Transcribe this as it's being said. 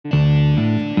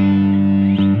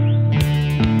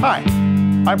Hi,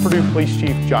 I'm Purdue Police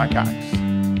Chief John Cox.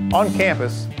 On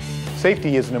campus,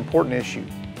 safety is an important issue.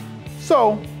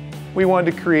 So, we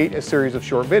wanted to create a series of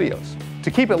short videos. To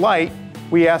keep it light,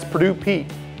 we asked Purdue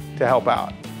Pete to help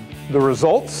out. The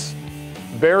results?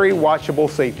 Very watchable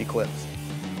safety clips.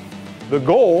 The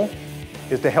goal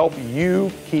is to help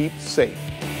you keep safe.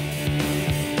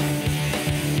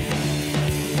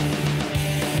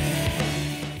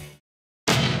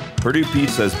 Purdue Pete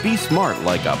says be smart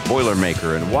like a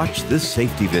Boilermaker and watch this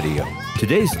safety video.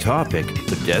 Today's topic,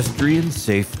 pedestrian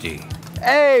safety.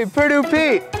 Hey, Purdue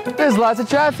Pete, there's lots of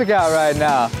traffic out right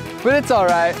now, but it's all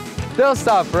right. They'll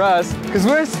stop for us, because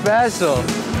we're special.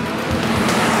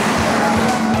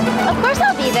 Of course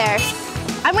I'll be there.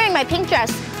 I'm wearing my pink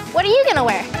dress. What are you gonna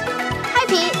wear? Hi,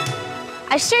 Pete.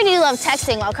 I sure do love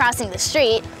texting while crossing the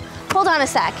street. Hold on a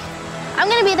sec. I'm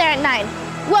gonna be there at 9.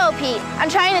 Whoa, Pete, I'm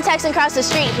trying to text and cross the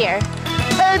street here.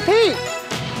 Hey, Pete!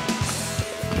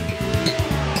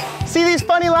 See these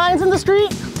funny lines in the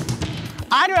street?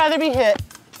 I'd rather be hit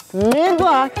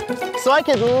mid-block so I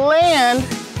could land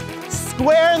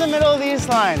square in the middle of these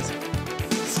lines.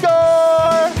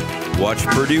 Score! Watch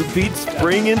Purdue Pete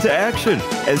spring into action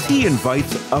as he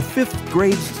invites a 5th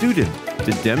grade student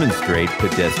to demonstrate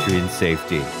pedestrian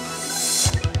safety.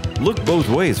 Look both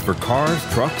ways for cars,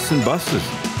 trucks, and buses.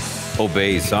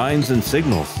 Obey signs and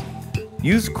signals.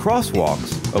 Use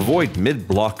crosswalks. Avoid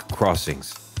mid-block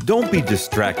crossings. Don't be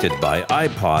distracted by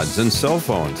iPods and cell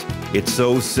phones. It's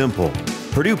so simple.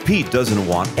 Purdue Pete doesn't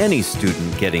want any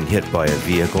student getting hit by a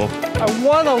vehicle. I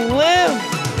want to live!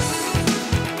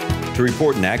 To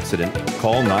report an accident,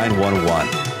 call 911.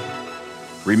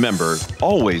 Remember,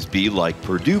 always be like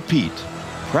Purdue Pete.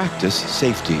 Practice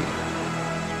safety.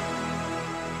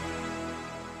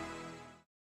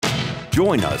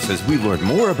 Join us as we learn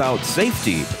more about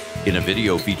safety in a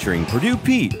video featuring Purdue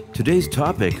Pete. Today's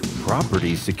topic,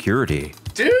 property security.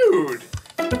 Dude!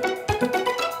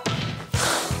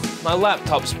 My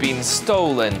laptop's been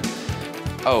stolen.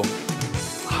 Oh,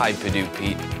 hi Purdue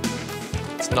Pete.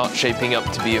 It's not shaping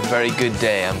up to be a very good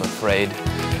day, I'm afraid.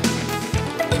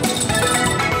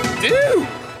 Dude!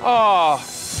 Oh,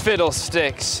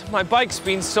 fiddlesticks. My bike's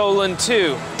been stolen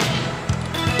too.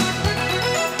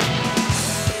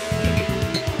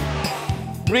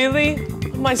 Really?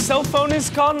 My cell phone is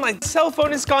gone? My cell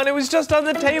phone is gone. It was just on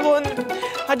the table and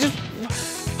I just...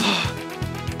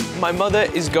 My mother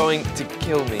is going to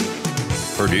kill me.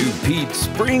 Purdue Pete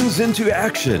springs into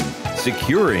action.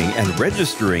 Securing and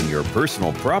registering your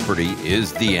personal property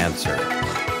is the answer.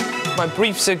 My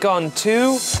briefs are gone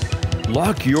too.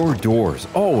 Lock your doors,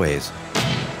 always.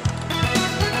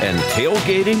 And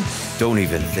tailgating? Don't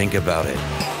even think about it.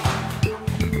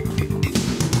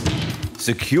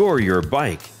 Secure your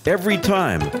bike every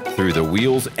time through the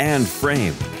wheels and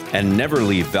frame. And never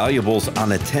leave valuables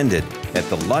unattended at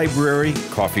the library,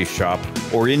 coffee shop,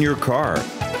 or in your car.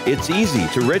 It's easy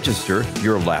to register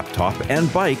your laptop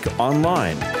and bike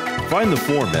online. Find the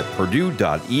form at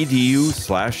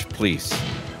purdue.edu/police.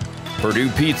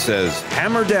 Purdue Pete says,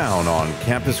 hammer down on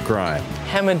campus crime.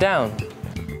 Hammer down.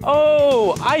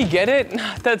 Oh, I get it.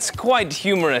 That's quite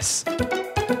humorous.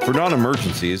 For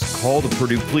non-emergencies, call the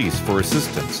Purdue Police for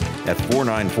assistance at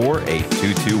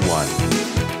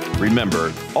 494-8221.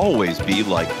 Remember, always be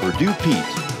like Purdue Pete.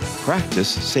 Practice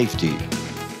safety.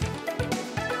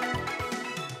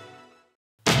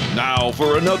 Now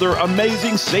for another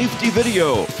amazing safety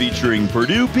video featuring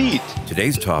Purdue Pete.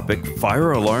 Today's topic,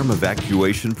 fire alarm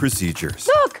evacuation procedures.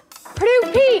 Look,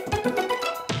 Purdue Pete!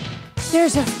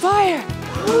 There's a fire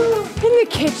in the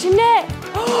kitchenette.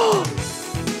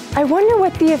 I wonder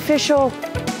what the official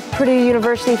Purdue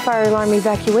University fire alarm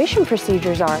evacuation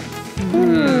procedures are.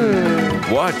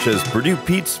 Watch as Purdue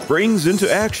Pete springs into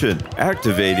action,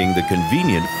 activating the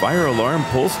convenient fire alarm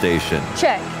pull station.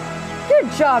 Check.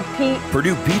 Good job, Pete.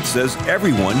 Purdue Pete says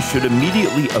everyone should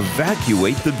immediately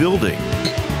evacuate the building.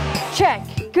 Check.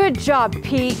 Good job,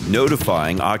 Pete.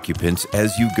 Notifying occupants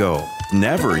as you go.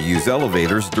 Never use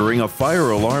elevators during a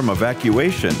fire alarm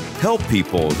evacuation. Help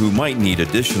people who might need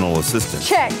additional assistance.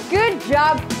 Check. Good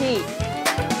job, Pete.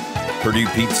 Purdue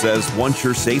Pete says once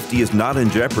your safety is not in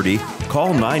jeopardy,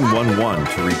 call 911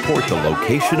 to report the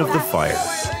location of the fire.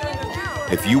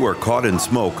 If you are caught in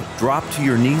smoke, drop to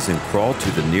your knees and crawl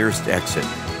to the nearest exit.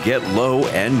 Get low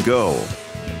and go.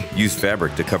 Use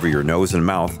fabric to cover your nose and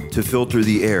mouth to filter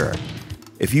the air.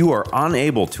 If you are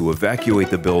unable to evacuate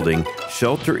the building,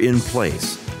 shelter in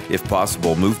place. If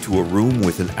possible, move to a room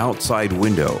with an outside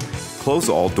window. Close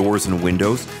all doors and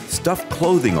windows. Stuff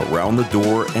clothing around the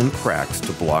door and cracks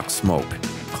to block smoke.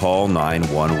 Call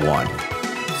 911.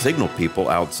 Signal people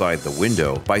outside the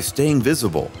window by staying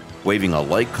visible. waving a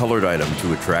light-colored item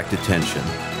to attract attention.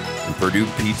 And Purdue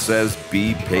Pete says,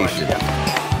 be patient.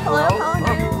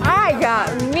 I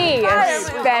got me a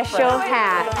special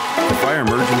hat. For fire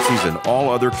emergencies and all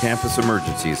other campus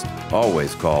emergencies,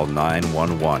 always call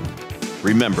 911.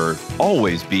 Remember,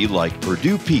 always be like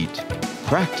Purdue Pete.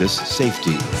 Practice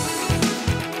safety.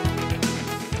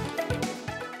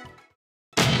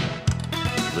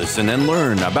 Listen and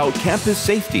learn about campus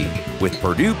safety with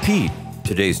Purdue Pete.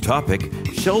 Today's topic,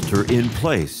 shelter in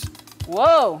place.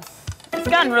 Whoa, it's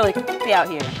gotten really creepy out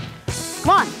here. Come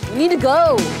on, we need to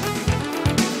go.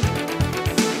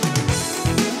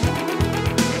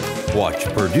 Watch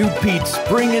Purdue Pete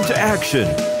spring into action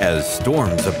as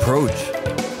storms approach.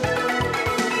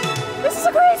 This is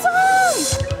a great song!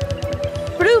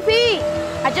 Purdue Pete,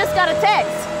 I just got a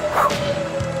text.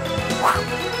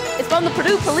 It's from the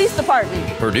Purdue Police Department.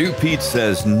 Purdue Pete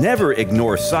says never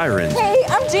ignore sirens Hey,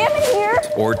 I'm jamming here.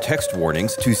 or text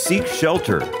warnings to seek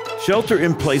shelter. Shelter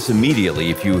in place immediately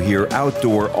if you hear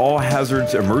outdoor all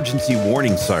hazards emergency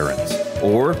warning sirens,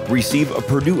 or receive a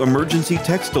Purdue emergency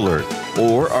text alert,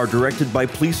 or are directed by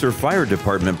police or fire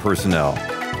department personnel.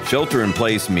 Shelter in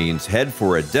place means head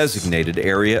for a designated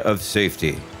area of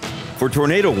safety. For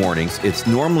tornado warnings, it's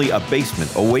normally a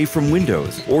basement away from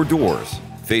windows or doors.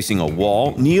 Facing a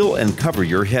wall, kneel and cover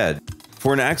your head.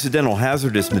 For an accidental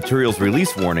hazardous materials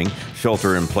release warning,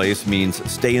 shelter in place means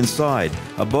stay inside,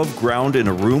 above ground in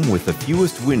a room with the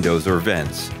fewest windows or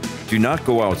vents. Do not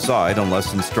go outside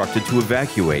unless instructed to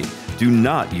evacuate. Do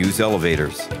not use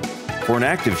elevators. For an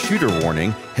active shooter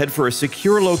warning, head for a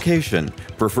secure location,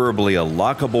 preferably a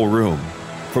lockable room.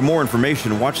 For more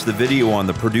information, watch the video on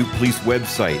the Purdue Police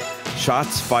website,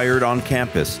 Shots Fired on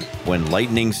Campus When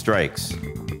Lightning Strikes.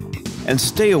 And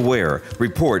stay aware,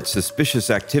 report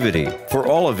suspicious activity. For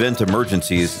all event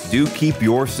emergencies, do keep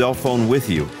your cell phone with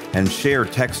you and share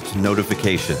text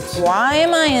notifications. Why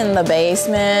am I in the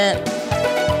basement?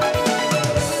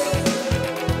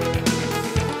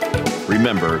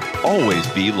 Remember, always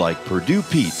be like Purdue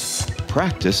Pete.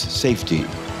 Practice safety.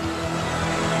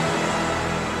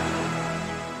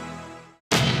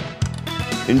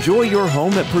 Enjoy your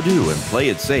home at Purdue and play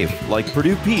it safe like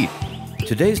Purdue Pete.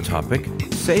 Today's topic,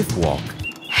 Safe Walk.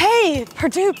 Hey,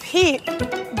 Purdue Pete.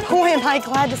 Boy, am I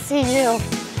glad to see you.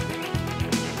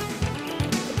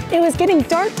 It was getting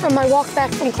dark from my walk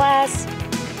back from class.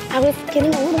 I was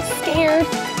getting a little scared.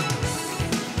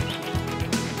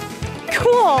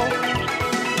 Cool.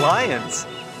 Lions,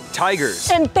 tigers.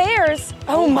 And bears.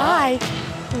 Oh my.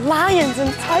 Lions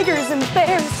and tigers and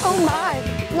bears. Oh my.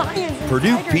 Lions and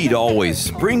Purdue tigers Pete and always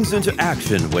bears. springs into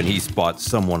action when he spots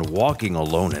someone walking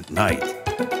alone at night.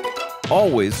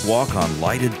 Always walk on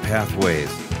lighted pathways.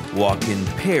 Walk in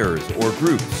pairs or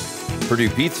groups. Purdue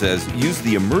Pete says use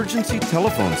the emergency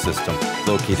telephone system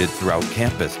located throughout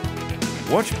campus.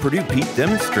 Watch Purdue Pete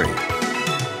demonstrate.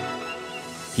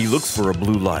 He looks for a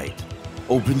blue light,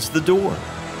 opens the door,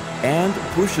 and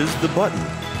pushes the button.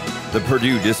 The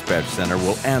Purdue Dispatch Center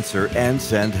will answer and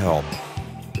send help.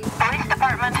 Police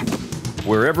Department.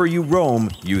 Wherever you roam,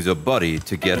 use a buddy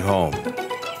to get home.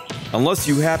 Unless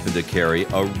you happen to carry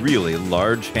a really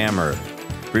large hammer.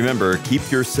 Remember, keep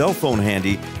your cell phone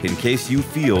handy in case you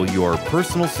feel your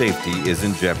personal safety is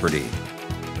in jeopardy.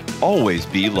 Always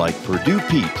be like Purdue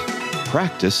Pete.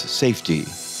 Practice safety.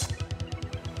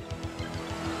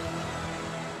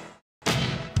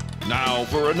 Now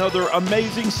for another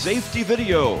amazing safety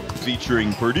video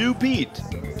featuring Purdue Pete.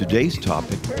 Today's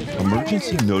topic,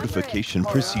 emergency notification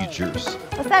procedures.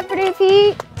 What's that, Purdue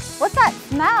Pete? What's that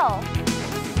smell?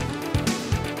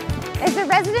 Is the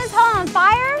residence hall on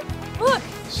fire? Look.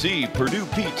 See Purdue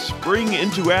Pete spring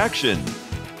into action.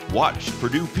 Watch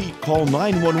Purdue Pete call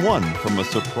 911 from a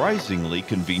surprisingly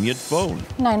convenient phone.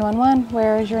 911,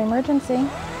 where is your emergency?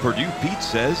 Purdue Pete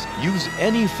says use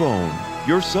any phone,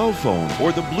 your cell phone,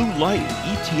 or the blue light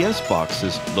ETS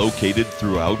boxes located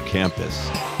throughout campus.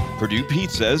 Purdue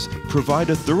Pete says provide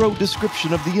a thorough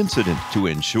description of the incident to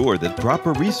ensure that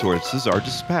proper resources are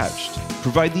dispatched.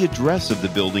 Provide the address of the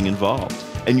building involved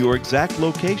and your exact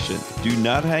location. Do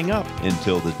not hang up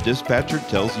until the dispatcher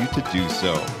tells you to do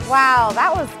so. Wow,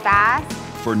 that was fast.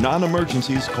 For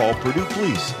non-emergencies, call Purdue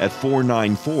Police at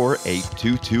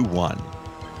 494-8221.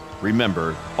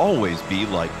 Remember, always be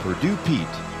like Purdue Pete.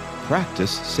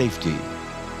 Practice safety.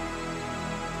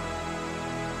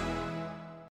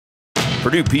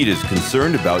 Purdue Pete is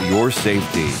concerned about your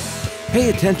safety.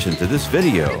 Pay attention to this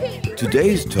video.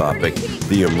 Today's topic,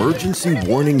 the Emergency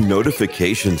Warning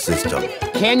Notification System.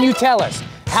 Can you tell us,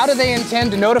 how do they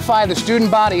intend to notify the student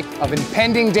body of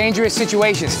impending dangerous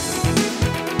situations?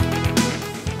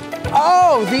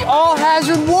 Oh, the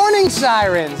all-hazard warning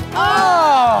sirens.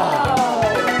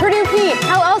 Oh! Purdue Pete,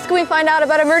 how else can we find out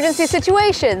about emergency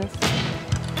situations?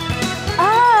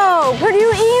 Oh,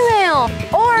 Purdue email,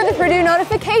 or the Purdue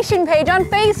notification page on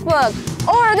Facebook,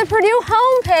 or the Purdue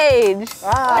homepage.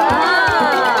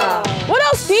 What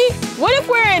else, Pete? What if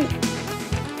we're in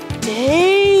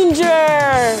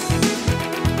danger?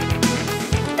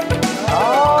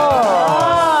 Oh,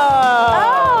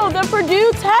 the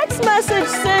Purdue text message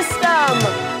system.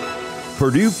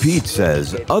 Purdue Pete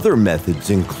says other methods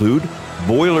include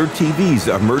Boiler TV's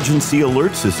emergency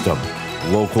alert system,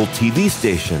 local TV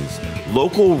stations,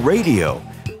 local radio,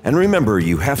 and remember,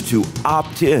 you have to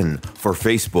opt in for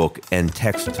Facebook and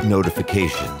text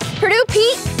notifications. Purdue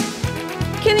Pete,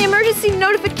 can the emergency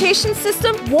notification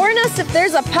system warn us if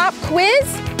there's a pop quiz?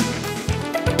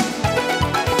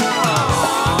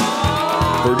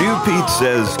 Purdue Pete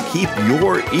says keep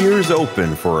your ears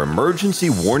open for emergency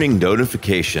warning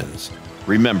notifications.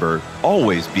 Remember,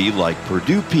 always be like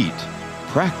Purdue Pete.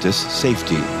 Practice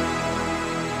safety.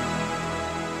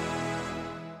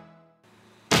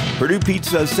 Purdue Pete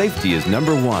says safety is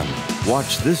 #1.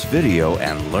 Watch this video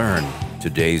and learn.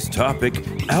 Today's topic,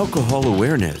 alcohol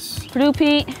awareness. Purdue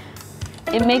Pete,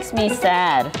 it makes me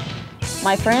sad.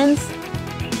 My friends,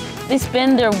 they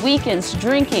spend their weekends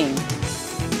drinking.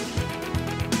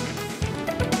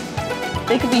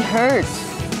 They could be hurt,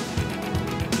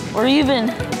 or even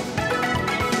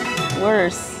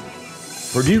worse.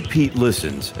 Purdue Pete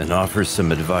listens and offers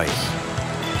some advice.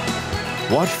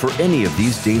 Watch for any of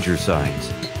these danger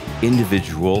signs.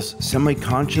 Individuals,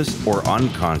 semi-conscious or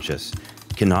unconscious,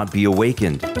 cannot be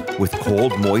awakened, with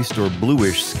cold, moist, or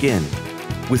bluish skin,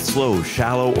 with slow,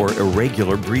 shallow, or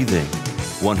irregular breathing,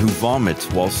 one who vomits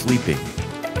while sleeping.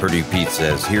 Purdue Pete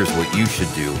says, here's what you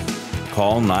should do.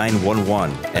 Call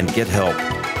 911 and get help.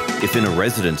 If in a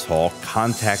residence hall,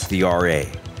 contact the RA.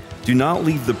 Do not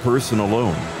leave the person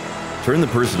alone. Turn the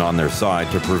person on their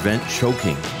side to prevent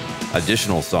choking.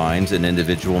 Additional signs, an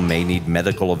individual may need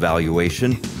medical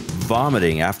evaluation,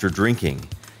 vomiting after drinking,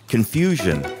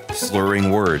 confusion,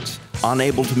 slurring words,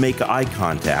 unable to make eye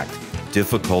contact,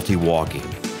 difficulty walking,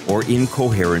 or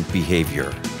incoherent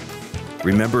behavior.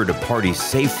 Remember to party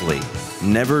safely,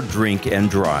 never drink and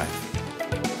drive.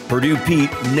 Purdue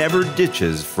Pete never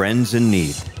ditches friends in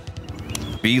need.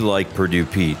 Be like Purdue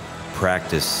Pete.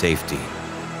 Practice safety.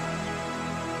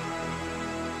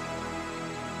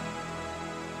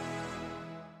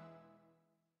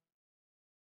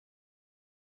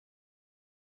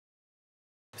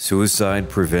 Suicide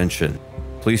prevention.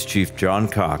 Police Chief John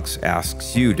Cox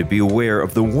asks you to be aware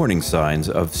of the warning signs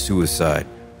of suicide.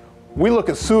 We look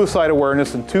at suicide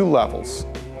awareness in 2 levels.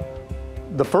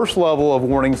 The first level of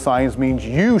warning signs means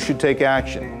you should take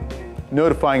action,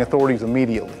 notifying authorities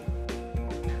immediately.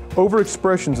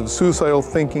 Overexpressions of suicidal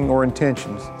thinking or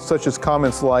intentions, such as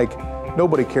comments like,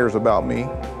 "Nobody cares about me,"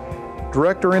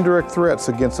 direct or indirect threats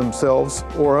against themselves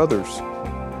or others,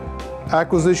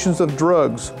 acquisitions of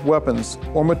drugs, weapons,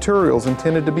 or materials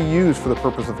intended to be used for the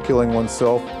purpose of killing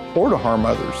oneself or to harm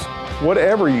others.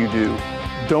 Whatever you do,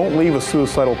 don't leave a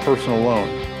suicidal person alone.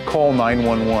 Call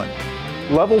 911.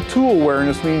 Level 2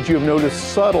 awareness means you have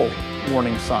noticed subtle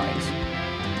warning signs,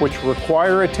 which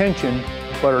require attention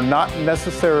but are not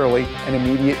necessarily an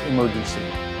immediate emergency.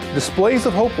 Displays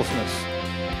of hopelessness,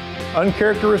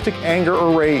 uncharacteristic anger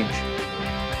or rage,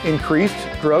 increased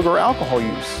drug or alcohol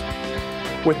use,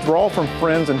 withdrawal from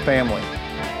friends and family,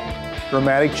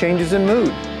 dramatic changes in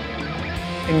mood,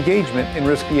 engagement in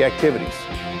risky activities.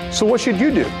 So what should you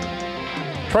do?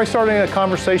 Try starting a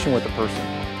conversation with the person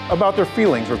about their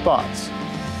feelings or thoughts,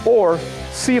 or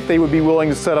see if they would be willing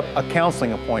to set up a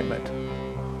counseling appointment.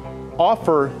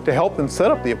 Offer to help them set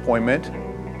up the appointment,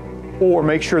 or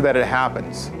make sure that it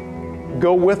happens.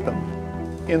 Go with them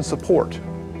in support.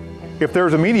 If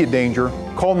there's immediate danger,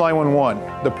 call 911.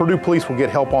 The Purdue Police will get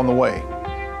help on the way.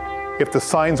 If the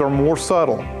signs are more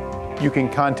subtle, you can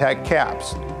contact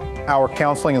CAPS, our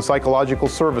counseling and psychological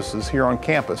services here on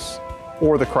campus,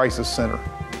 or the Crisis Center.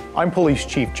 I'm Police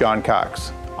Chief John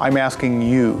Cox. I'm asking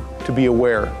you to be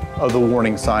aware of the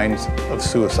warning signs of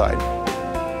suicide.